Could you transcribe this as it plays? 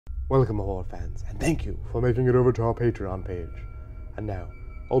Welcome horror fans, and thank you for making it over to our Patreon page. And now,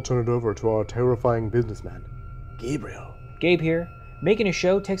 I'll turn it over to our terrifying businessman, Gabriel. Gabe here. Making a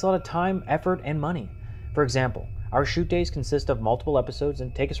show takes a lot of time, effort, and money. For example, our shoot days consist of multiple episodes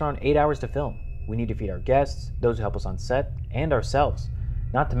and take us around 8 hours to film. We need to feed our guests, those who help us on set, and ourselves.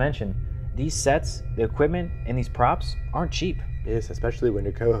 Not to mention, these sets, the equipment, and these props aren't cheap. Yes, especially when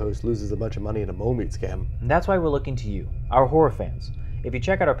your co-host loses a bunch of money in a mole meat scam. And that's why we're looking to you, our horror fans. If you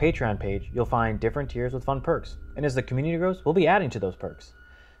check out our Patreon page, you'll find different tiers with fun perks. And as the community grows, we'll be adding to those perks.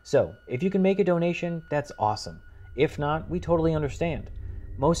 So, if you can make a donation, that's awesome. If not, we totally understand.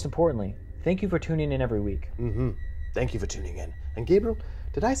 Most importantly, thank you for tuning in every week. Thank you for tuning in. And Gabriel,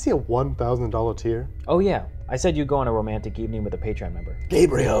 did I see a $1,000 tier? Oh yeah, I said you'd go on a romantic evening with a Patreon member.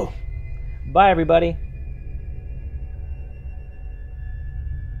 Gabriel! Bye everybody!